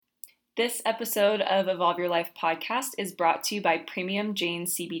This episode of Evolve Your Life podcast is brought to you by Premium Jane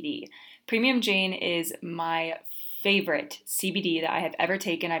CBD. Premium Jane is my favorite CBD that I have ever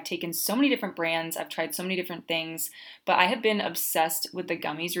taken. I've taken so many different brands, I've tried so many different things, but I have been obsessed with the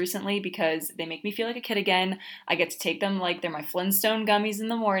gummies recently because they make me feel like a kid again. I get to take them like they're my Flintstone gummies in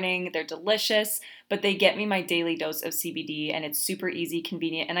the morning. They're delicious, but they get me my daily dose of CBD and it's super easy,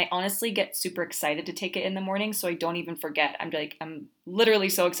 convenient, and I honestly get super excited to take it in the morning so I don't even forget. I'm literally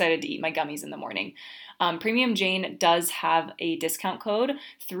so excited to eat my gummies in the morning. Premium Jane does have a discount code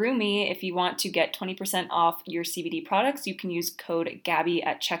through me. If you want to get 20% off your CBD products, you can use code GABBY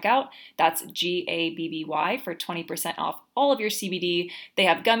at checkout. That's GABBY for 20% off all of your CBD. They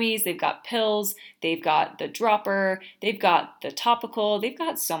have gummies, they've got pills, they've got the dropper, they've got the topical, they've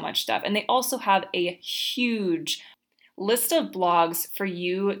got so much stuff. And they also have a huge list of blogs for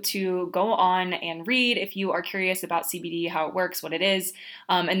you to go on and read if you are curious about CBD, how it works, what it is.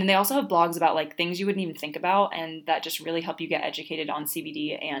 And then they also have blogs about like things you wouldn't even think about and that just really help you get educated on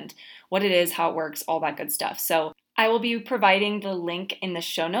CBD and what it is, how it works, all that good stuff. So I will be providing the link in the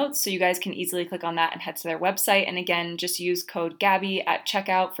show notes so you guys can easily click on that and head to their website. And again, just use code GABBY at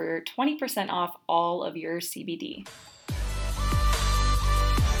checkout for 20% off all of your CBD.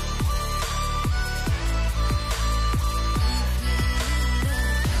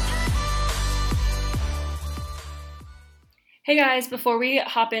 Hey guys, before we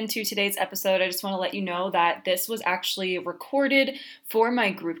hop into today's episode, I just want to let you know that this was actually recorded for my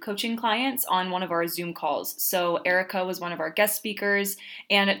group coaching clients on one of our Zoom calls. So Erica was one of our guest speakers,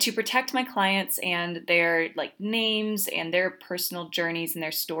 and to protect my clients and their names and their personal journeys and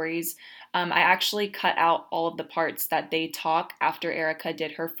their stories, I actually cut out all of the parts that they talk after Erica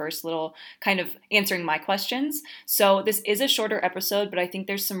did her first little kind of answering my questions. So this is a shorter episode, but I think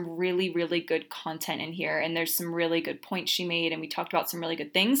there's some really, really good content in here, and there's some really good points she made, and we talked about some really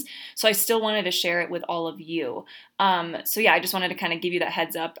good things. So I still wanted to share it with all of you. So yeah, I just wanted to kind of give you that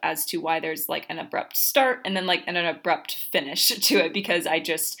heads up as to why there's like an abrupt start and then like an abrupt finish to it, because I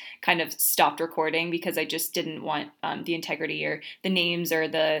just kind of stopped recording because I just didn't want the integrity or the names or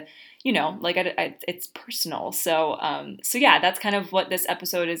the it's personal. So yeah, that's kind of what this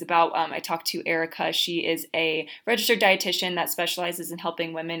episode is about. I talked to Erica. She is a registered dietitian that specializes in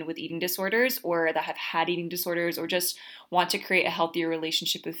helping women with eating disorders or that have had eating disorders or just want to create a healthier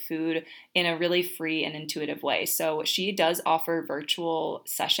relationship with food in a really free and intuitive way. So she does offer virtual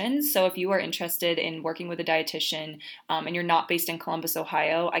sessions. So if you are interested in working with a dietitian and you're not based in Columbus,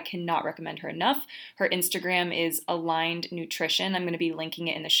 Ohio, I cannot recommend her enough. Her Instagram is Aligned Nutrition. I'm going to be linking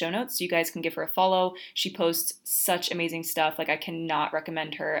it in the show notes so you guys can give her a follow. She posts such amazing stuff. I cannot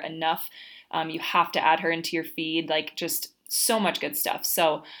recommend her enough. You have to add her into your feed, just so much good stuff.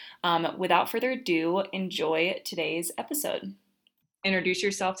 So without further ado, enjoy today's episode. Introduce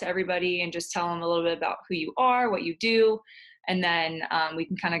yourself to everybody and just tell them a little bit about who you are, what you do, and then we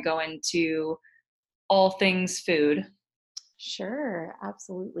can kind of go into all things food. Sure,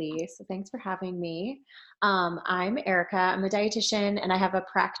 absolutely. So thanks for having me. I'm Erica. I'm a dietitian and I have a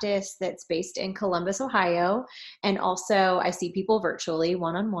practice that's based in Columbus, Ohio. And also I see people virtually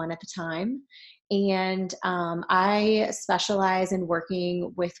one-on-one at the time. And I specialize in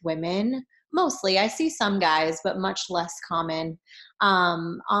working with women. Mostly, I see some guys, but much less common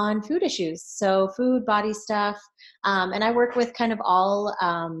on food issues. So food, body stuff. And I work with kind of all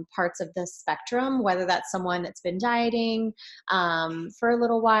parts of the spectrum, whether that's someone that's been dieting for a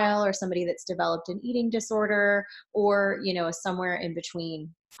little while or somebody that's developed an eating disorder or, somewhere in between.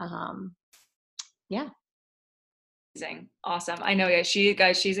 Yeah. Amazing. Awesome. I know. Yeah.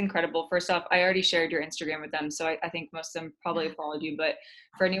 She's incredible. First off, I already shared your Instagram with them. So I think most of them probably followed you, but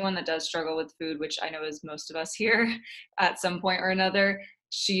for anyone that does struggle with food, which I know is most of us here at some point or another,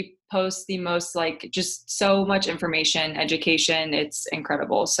 she posts the most just so much information, education. It's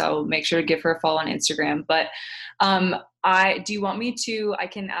incredible. So make sure to give her a follow on Instagram. But do you want me to, I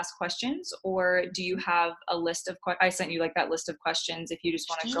can ask questions, or do you have a list of, I sent you that list of questions. If you just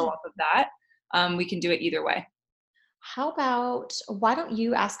want to go off of that, we can do it either way. How about, why don't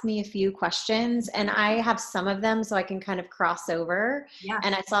you ask me a few questions and I have some of them so I can kind of cross over. Yeah.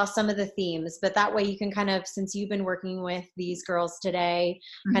 And I saw some of the themes, but that way you can kind of, since you've been working with these girls today,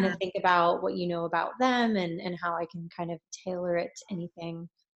 kind of think about what you know about them and how I can kind of tailor it to anything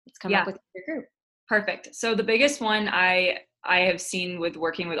that's come up with your group. Perfect. So the biggest one I have seen with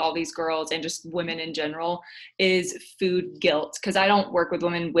working with all these girls and just women in general is food guilt. Because I don't work with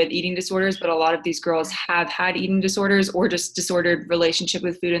women with eating disorders, but a lot of these girls have had eating disorders or just disordered relationship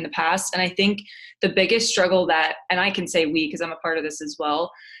with food in the past. And I think the biggest struggle that, and I can say we, because I'm a part of this as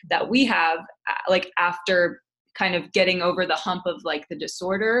well, that we have after kind of getting over the hump of the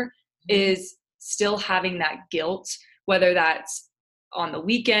disorder, is still having that guilt, whether that's on the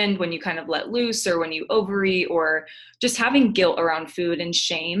weekend when you kind of let loose or when you overeat, or just having guilt around food and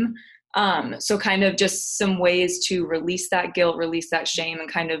shame. So kind of just some ways to release that guilt, release that shame,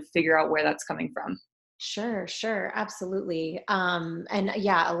 and kind of figure out where that's coming from. Sure, sure, absolutely. And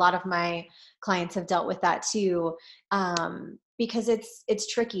yeah, a lot of my clients have dealt with that too, because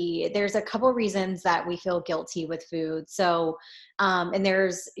it's tricky. There's a couple reasons that we feel guilty with food. So, and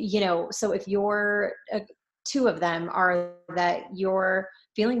there's so if you're two of them are that you're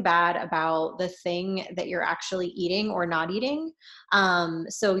feeling bad about the thing that you're actually eating or not eating.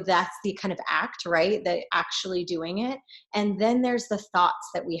 So that's the kind of act, right? That actually doing it. And then there's the thoughts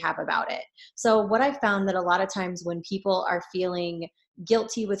that we have about it. So what I found that a lot of times when people are feeling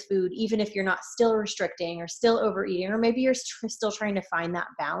guilty with food, even if you're not still restricting or still overeating, or maybe you're still trying to find that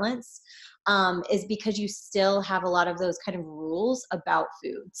balance, is because you still have a lot of those kind of rules about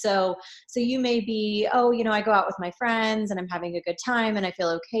food. So you may be, oh, I go out with my friends and I'm having a good time and I feel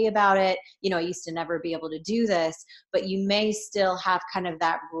okay about it. I used to never be able to do this, but you may still have kind of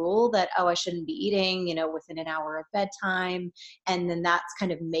that rule that, oh, I shouldn't be eating, within an hour of bedtime. And then that's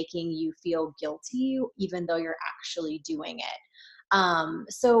kind of making you feel guilty, even though you're actually doing it.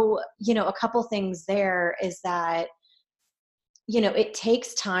 A couple things there is that it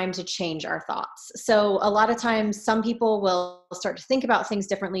takes time to change our thoughts. So a lot of times some people will start to think about things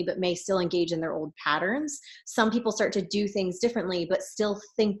differently, but may still engage in their old patterns. Some people start to do things differently, but still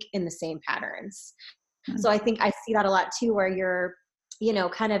think in the same patterns. Mm. So I think I see that a lot too, where you're,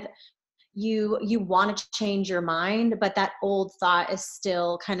 kind of you want to change your mind, but that old thought is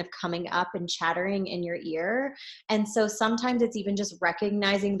still kind of coming up and chattering in your ear. And so sometimes it's even just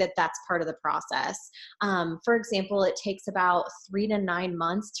recognizing that that's part of the process. For example, it takes about 3 to 9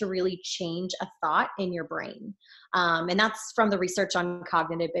 months to really change a thought in your brain. And that's from the research on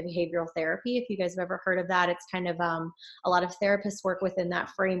cognitive behavioral therapy. If you guys have ever heard of that, it's kind of a lot of therapists work within that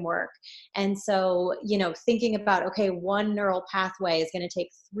framework. And so, thinking about, okay, one neural pathway is going to take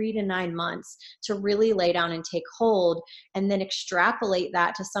 3 to 9 months to really lay down and take hold, and then extrapolate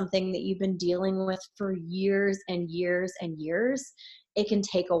that to something that you've been dealing with for years and years and years. It can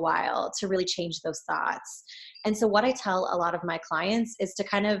take a while to really change those thoughts. And so what I tell a lot of my clients is to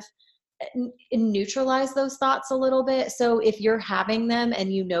kind of neutralize those thoughts a little bit. So if you're having them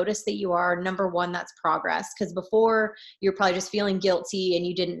and you notice that you are, number one, that's progress. Because before you're probably just feeling guilty and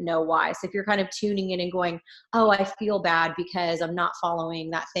you didn't know why. So if you're kind of tuning in and going, oh, I feel bad because I'm not following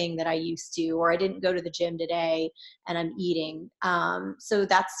that thing that I used to, or I didn't go to the gym today and I'm eating. So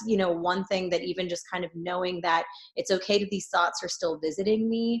that's, one thing that even just kind of knowing that it's okay that these thoughts are still visiting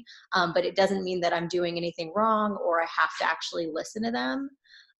me, but it doesn't mean that I'm doing anything wrong or I have to actually listen to them.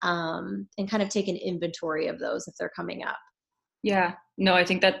 And kind of take an inventory of those if they're coming up. Yeah, no, I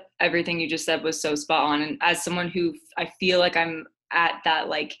think that everything you just said was so spot on. And as someone who I feel like I'm at that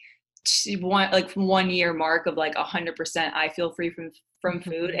like 1 year mark of like 100%, I feel free from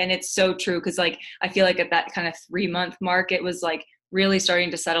food, and it's so true because like I feel like at that kind of 3 month mark, it was like really starting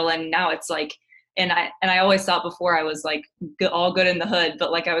to settle in. Now it's like, and I always thought before I was like all good in the hood,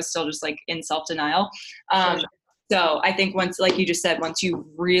 but like I was still just like in self denial. Sure. So I think once, like you just said, once you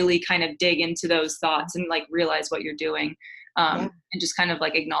really kind of dig into those thoughts and like realize what you're doing, Yeah. and just kind of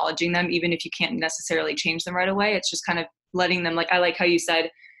like acknowledging them, even if you can't necessarily change them right away, it's just kind of letting them, like, I like how you said,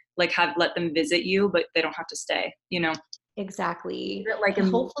 like let them visit you, but they don't have to stay. Exactly. Like And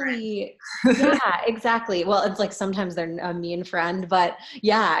hopefully, yeah, exactly. Well, it's like sometimes they're a mean friend, but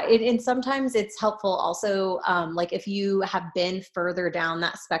yeah, and sometimes it's helpful also, like if you have been further down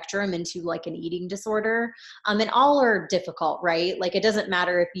that spectrum into like an eating disorder, and all are difficult, right? Like it doesn't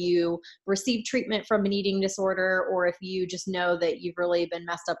matter if you receive treatment from an eating disorder or if you just know that you've really been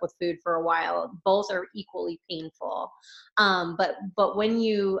messed up with food for a while, both are equally painful. But when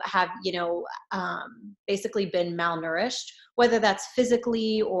you have, basically been malnourished, whether that's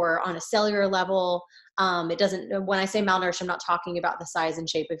physically or on a cellular level, it doesn't, when I say malnourished, I'm not talking about the size and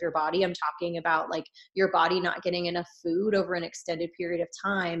shape of your body. I'm talking about like your body not getting enough food over an extended period of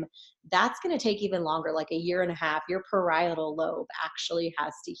time. That's going to take even longer, like a year and a half. Your parietal lobe actually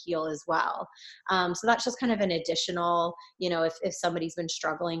has to heal as well. So that's just kind of an additional, if somebody's been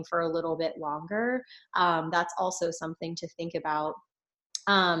struggling for a little bit longer, that's also something to think about.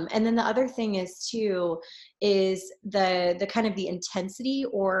 And then the other thing is too, is the kind of the intensity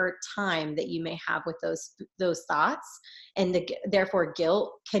or time that you may have with those thoughts, and therefore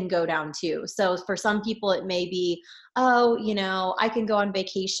guilt can go down too. So for some people, it may be, oh, I can go on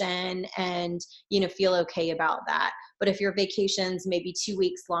vacation and feel okay about that. But if your vacation's maybe 2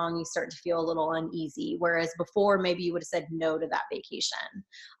 weeks long, you start to feel a little uneasy. Whereas before, maybe you would have said no to that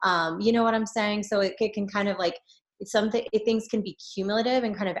vacation. You know what I'm saying? So it can kind of like, things can be cumulative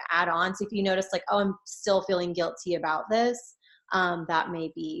and kind of add on. So if you notice like, oh, I'm still feeling guilty about this, that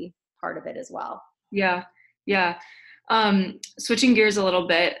may be part of it as well. Yeah. Yeah. Switching gears a little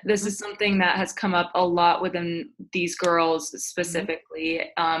bit, this is something that has come up a lot within these girls Mm-hmm.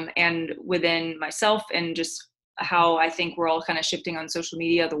 specifically, and within myself, and just how I think we're all kind of shifting on social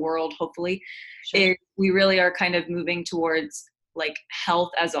media, the world, hopefully, Sure. is we really are kind of moving towards like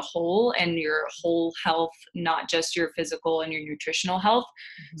health as a whole and your whole health, not just your physical and your nutritional health.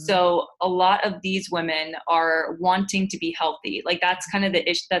 Mm-hmm. So a lot of these women are wanting to be healthy. Like that's kind of the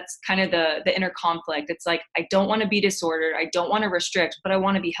issue. That's kind of the inner conflict. It's like, I don't want to be disordered. I don't want to restrict, but I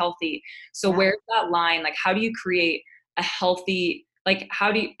want to be healthy. So Yeah. where's that line? Like, how do you create a healthy, like,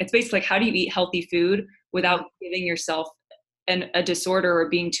 it's basically like, how do you eat healthy food Mm-hmm. without giving yourself a disorder or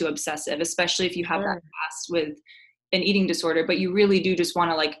being too obsessive, especially if you have that Sure. past with an eating disorder, but you really do just want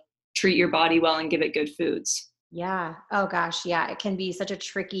to like treat your body well and give it good foods. Yeah. Oh gosh. Yeah. It can be such a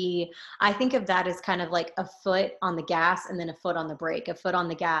tricky, I think of that as kind of like a foot on the gas and then a foot on the brake, a foot on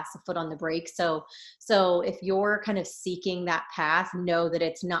the gas, a foot on the brake. So if you're kind of seeking that path, know that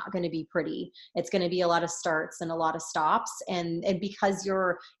it's not going to be pretty. It's going to be a lot of starts and a lot of stops, and because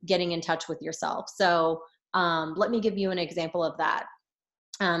you're getting in touch with yourself. So let me give you an example of that.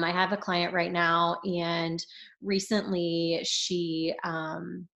 I have a client right now, and recently she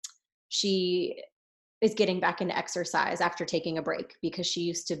is getting back into exercise after taking a break because she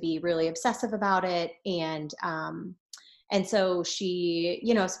used to be really obsessive about it. And so she,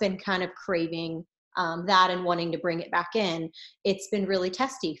 has been kind of craving that and wanting to bring it back in. It's been really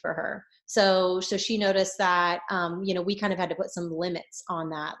testy for her. So she noticed that, we kind of had to put some limits on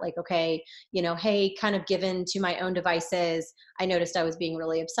that. Like, okay, hey, kind of given to my own devices, I noticed I was being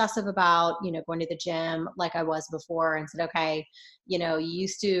really obsessive about, going to the gym like I was before, and said, okay, you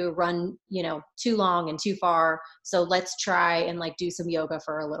used to run, too long and too far. So let's try and like do some yoga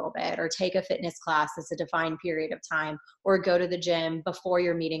for a little bit, or take a fitness class that's a defined period of time, or go to the gym before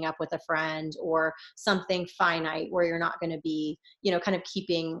you're meeting up with a friend, or something finite where you're not going to be, kind of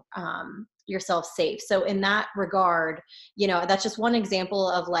keeping yourself safe. So in that regard, that's just one example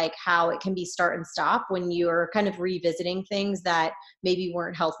of like how it can be start and stop when you're kind of revisiting things that maybe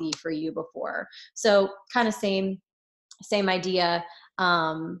weren't healthy for you before. So kind of same idea,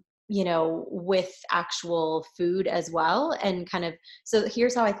 with actual food as well. And kind of, so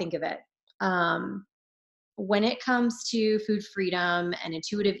here's how I think of it. Um, when it comes to food freedom and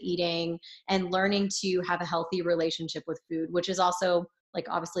intuitive eating and learning to have a healthy relationship with food, which is also like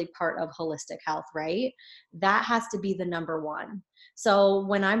obviously part of holistic health, right? That has to be the number one. So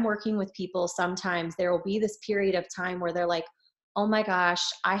when I'm working with people, sometimes there will be this period of time where they're like, oh my gosh,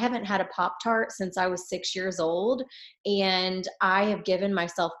 I haven't had a Pop Tart since I was 6 years old. And I have given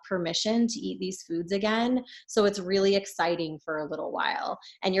myself permission to eat these foods again. So it's really exciting for a little while.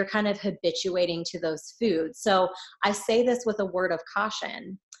 And you're kind of habituating to those foods. So I say this with a word of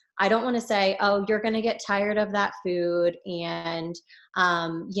caution. I don't want to say, oh, you're going to get tired of that food and,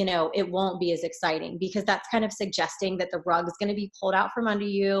 it won't be as exciting, because that's kind of suggesting that the rug is going to be pulled out from under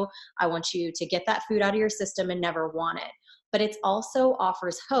you. I want you to get that food out of your system and never want it. But it also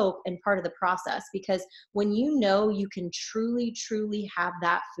offers hope and part of the process, because when you can truly, truly have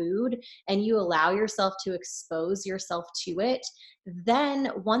that food and you allow yourself to expose yourself to it,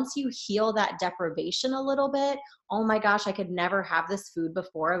 then once you heal that deprivation a little bit, oh my gosh, I could never have this food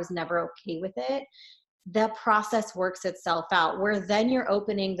before, I was never okay with it. The process works itself out, where then you're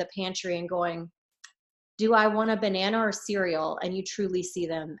opening the pantry and going, do I want a banana or cereal? And you truly see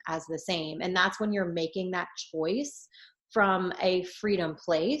them as the same. And that's when you're making that choice from a freedom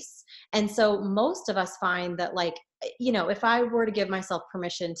place. And so most of us find that, like, if I were to give myself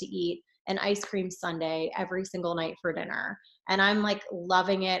permission to eat an ice cream sundae every single night for dinner, and I'm like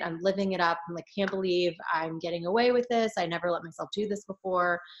loving it, I'm living it up, I'm like, can't believe I'm getting away with this, I never let myself do this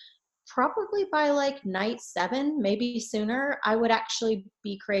before, probably by like night 7, maybe sooner, I would actually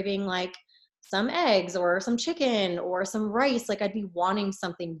be craving like some eggs or some chicken or some rice. Like, I'd be wanting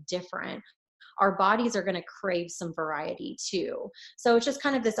something different. Our bodies are going to crave some variety too. So it's just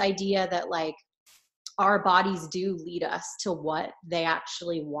kind of this idea that like our bodies do lead us to what they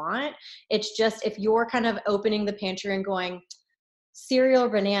actually want. It's just, if you're kind of opening the pantry and going, cereal or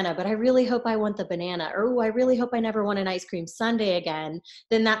banana, but I really hope I want the banana, or oh, I really hope I never want an ice cream sundae again,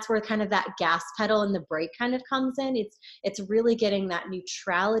 then that's where kind of that gas pedal and the brake kind of comes in. It's really getting that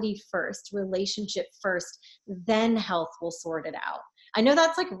neutrality first, relationship first, then health will sort it out. I know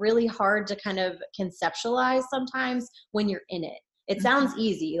that's like really hard to kind of conceptualize sometimes when you're in it. It sounds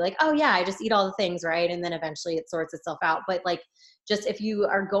easy, like, oh yeah, I just eat all the things, right? And then eventually it sorts itself out. But like, just if you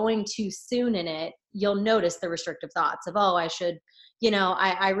are going too soon in it, you'll notice the restrictive thoughts of, oh, I should,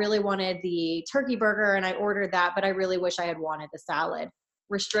 I really wanted the turkey burger and I ordered that, but I really wish I had wanted the salad.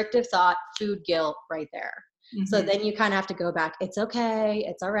 Restrictive thought, food guilt right there. So then you kind of have to go back. It's okay.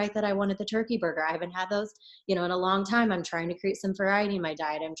 It's all right that I wanted the turkey burger. I haven't had those, in a long time. I'm trying to create some variety in my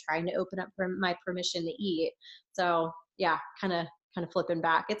diet. I'm trying to open up for my permission to eat. So yeah, kind of flipping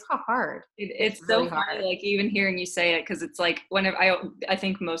back. It's hard. It's Really so funny, hard. like even hearing you say it, because it's like whenever I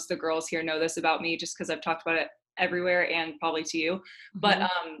think most of the girls here know this about me just because I've talked about it everywhere and probably to you. But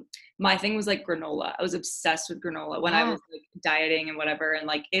Mhm. my thing was like granola. I was obsessed with granola when I Yeah, was like dieting and whatever. And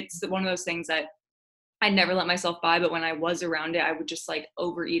like it's one of those things that I never let myself buy, but when I was around it, I would just like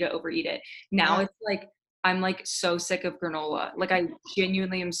overeat it. Now yeah, it's like I'm like so sick of granola. Like I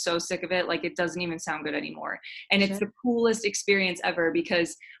genuinely am so sick of it. Like it doesn't even sound good anymore. And it's sure. the coolest experience ever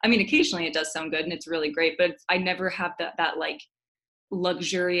because I mean occasionally it does sound good and it's really great, but I never have that like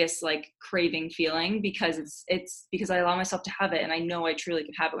luxurious like craving feeling because it's because I allow myself to have it and I know I truly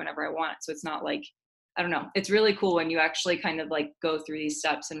can have it whenever I want it. So it's not like I don't know. It's really cool when you actually kind of like go through these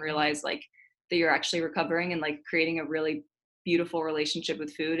steps and realize like that you're actually recovering and like creating a really beautiful relationship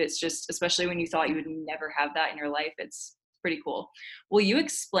with food. It's just especially when you thought you would never have that in your life, it's pretty cool. Will you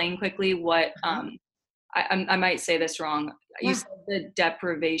explain quickly what Uh-huh. I might say this wrong. You Yeah. said the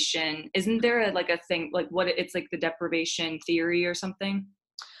deprivation. Isn't there like a thing like what it's like the deprivation theory or something?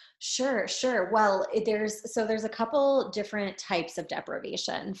 Sure, sure. Well, there's a couple different types of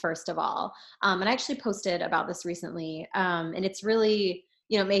deprivation, first of all. And I actually posted about this recently. And it's really,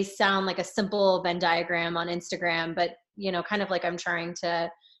 it may sound like a simple Venn diagram on Instagram, but kind of like I'm trying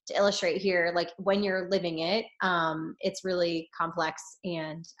to illustrate here, like when you're living it, it's really complex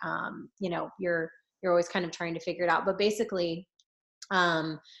and you're always kind of trying to figure it out. But basically,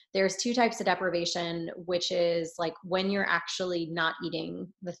 um, there's two types of deprivation, which is like when you're actually not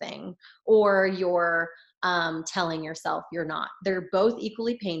eating the thing or you're telling yourself you're not. They're both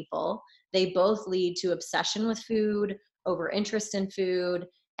equally painful. They both lead to obsession with food, over interest in food,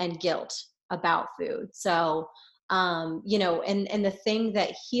 and guilt about food. So, and the thing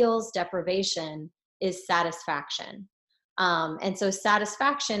that heals deprivation is satisfaction. And so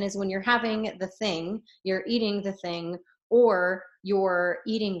satisfaction is when you're having the thing, you're eating the thing, or you're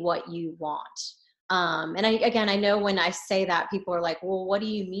eating what you want. And I know when I say that, people are like, well, what do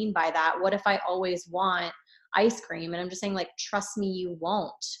you mean by that? What if I always want ice cream? And I'm just saying, like, trust me, you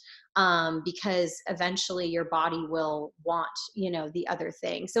won't. Because eventually your body will want, the other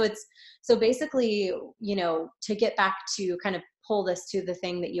thing. So basically, to get back to kind of pull this to the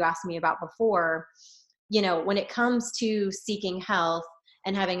thing that you asked me about before, when it comes to seeking health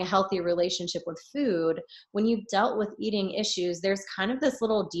and having a healthy relationship with food, when you've dealt with eating issues, there's kind of this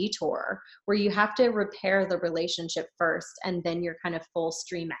little detour where you have to repair the relationship first, and then you're kind of full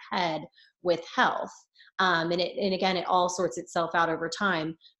stream ahead with health. And again, it all sorts itself out over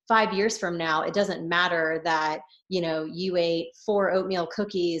time. 5 years from now, it doesn't matter that you ate 4 oatmeal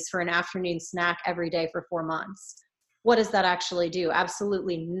cookies for an afternoon snack every day for 4 months. What does that actually do?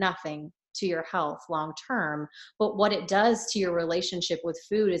 Absolutely nothing to your health long term. But what it does to your relationship with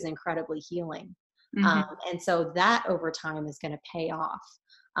food is incredibly healing. Hmm. And so that over time is going to pay off.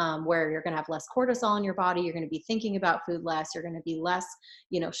 Where you're going to have less cortisol in your body, you're going to be thinking about food less, you're going to be less,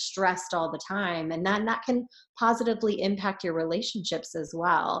 stressed all the time, and then that can positively impact your relationships as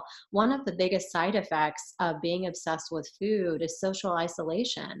well. One of the biggest side effects of being obsessed with food is social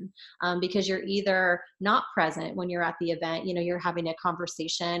isolation, because you're either not present when you're at the event, you're having a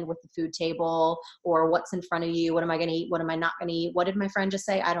conversation with the food table or what's in front of you. What am I going to eat? What am I not going to eat? What did my friend just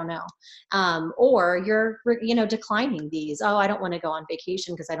say? I don't know. Or you're declining these. Oh, I don't want to go on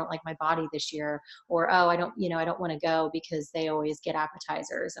vacation because I don't like my body this year. Or oh, I don't want to go because they always get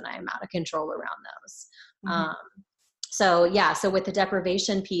appetizers and I'm out of control around those. Hmm. um, so yeah, so with the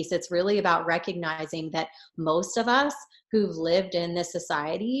deprivation piece, it's really about recognizing that most of us who've lived in this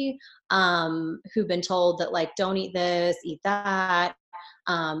society, who've been told that, like, don't eat this, eat that,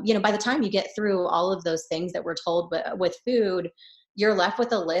 by the time you get through all of those things that we're told with food, you're left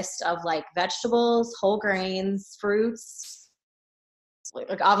with a list of like vegetables, whole grains, fruits,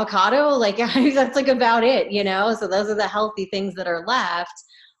 like avocado, like that's like about it. So those are the healthy things that are left.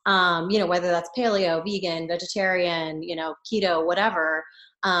 whether that's paleo, vegan, vegetarian, keto, whatever.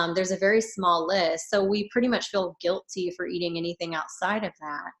 There's a very small list. So we pretty much feel guilty for eating anything outside of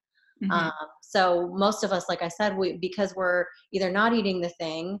that. Mm-hmm. Um, so most of us, like I said, because we're either not eating the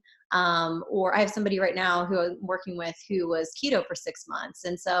thing, or I have somebody right now who I'm working with who was keto for 6 months.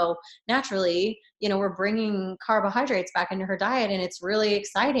 And so naturally, we're bringing carbohydrates back into her diet and it's really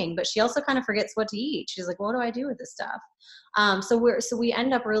exciting, but she also kind of forgets what to eat. She's like, what do I do with this stuff? So we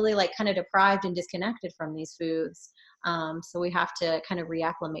end up really like kind of deprived and disconnected from these foods. So we have to kind of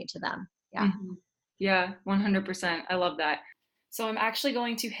reacclimate to them. Yeah. Mm-hmm. Yeah, 100%. I love that. So I'm actually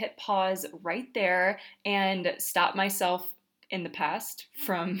going to hit pause right there and stop myself in the past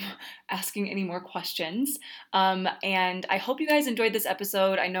from asking any more questions. And I hope you guys enjoyed this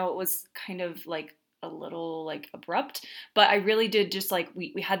episode. I know it was kind of like a little like abrupt, but I really did just like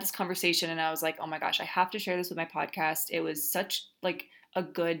we had this conversation and I was like, oh my gosh, I have to share this with my podcast. It was such like a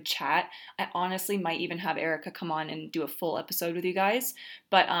good chat. I honestly might even have Erica come on and do a full episode with you guys.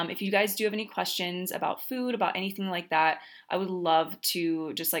 But if you guys do have any questions about food, about anything like that, I would love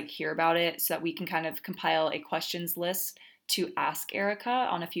to just like hear about it so that we can kind of compile a questions list to ask Erica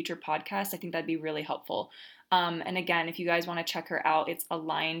on a future podcast. I think that'd be really helpful. And again, if you guys want to check her out, it's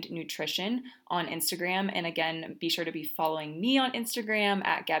Aligned Nutrition on Instagram. And again, be sure to be following me on Instagram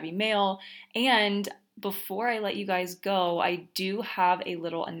at Gabby Mail. And before I let you guys go, I do have a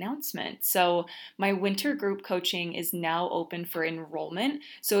little announcement. So, my winter group coaching is now open for enrollment.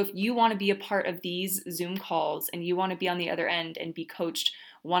 So, if you want to be a part of these Zoom calls and you want to be on the other end and be coached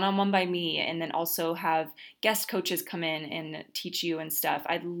one on one by me, and then also have guest coaches come in and teach you and stuff,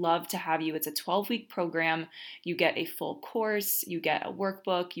 I'd love to have you. It's a 12-week program. You get a full course, you get a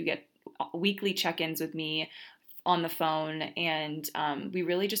workbook, you get weekly check ins with me on the phone, and we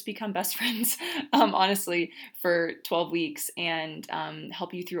really just become best friends, honestly, for 12 weeks and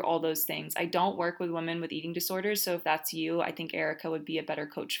help you through all those things. I don't work with women with eating disorders, so if that's you, I think Erica would be a better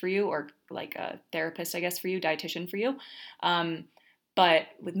coach for you, or like a therapist, I guess, for you, dietitian for you. But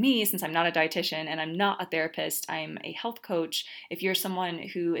with me, since I'm not a dietitian and I'm not a therapist, I'm a health coach. If you're someone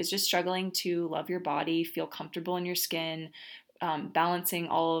who is just struggling to love your body, feel comfortable in your skin, balancing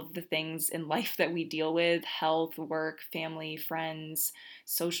all of the things in life that we deal with, health, work, family, friends,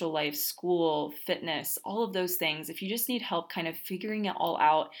 social life, school, fitness, all of those things. If you just need help kind of figuring it all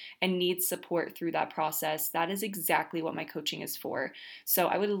out and need support through that process, that is exactly what my coaching is for. So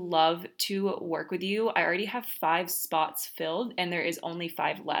I would love to work with you. I already have 5 spots filled and there is only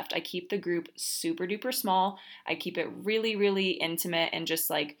 5 left. I keep the group super duper small. I keep it really, really intimate and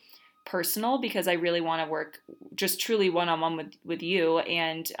just like personal, because I really want to work just truly one-on-one with you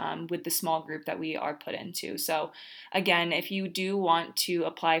and with the small group that we are put into. So again, if you do want to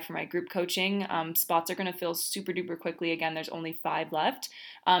apply for my group coaching, spots are going to fill super duper quickly. Again, there's only 5 left.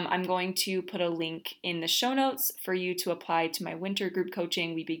 I'm going to put a link in the show notes for you to apply to my winter group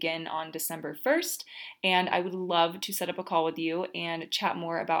coaching. We begin on December 1st, and I would love to set up a call with you and chat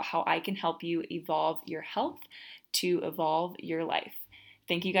more about how I can help you evolve your health to evolve your life.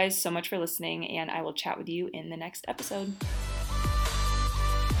 Thank you guys so much for listening, and I will chat with you in the next episode.